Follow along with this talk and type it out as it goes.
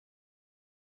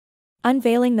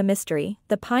Unveiling the mystery,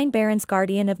 the Pine Barrens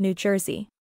guardian of New Jersey.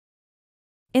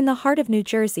 In the heart of New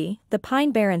Jersey, the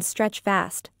Pine Barrens stretch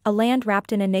vast, a land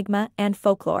wrapped in enigma and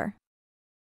folklore.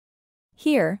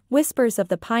 Here, whispers of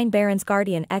the Pine Barrens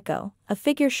guardian echo, a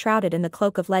figure shrouded in the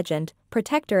cloak of legend,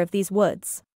 protector of these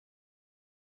woods.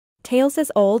 Tales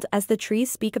as old as the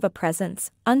trees speak of a presence,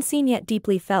 unseen yet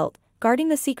deeply felt, guarding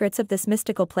the secrets of this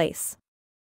mystical place.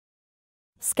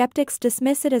 Skeptics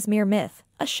dismiss it as mere myth,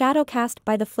 a shadow cast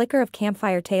by the flicker of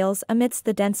campfire tales amidst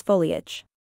the dense foliage.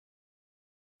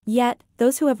 Yet,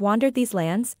 those who have wandered these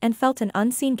lands and felt an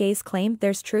unseen gaze claim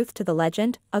there's truth to the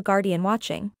legend, a guardian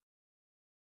watching.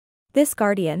 This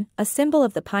guardian, a symbol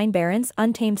of the Pine Barrens'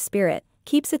 untamed spirit,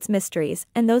 keeps its mysteries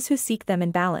and those who seek them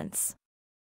in balance.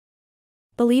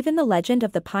 Believe in the legend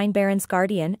of the Pine Barrens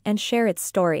guardian and share its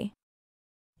story.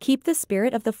 Keep the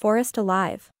spirit of the forest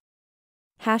alive.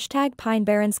 #Pine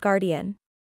Barrens Guardian.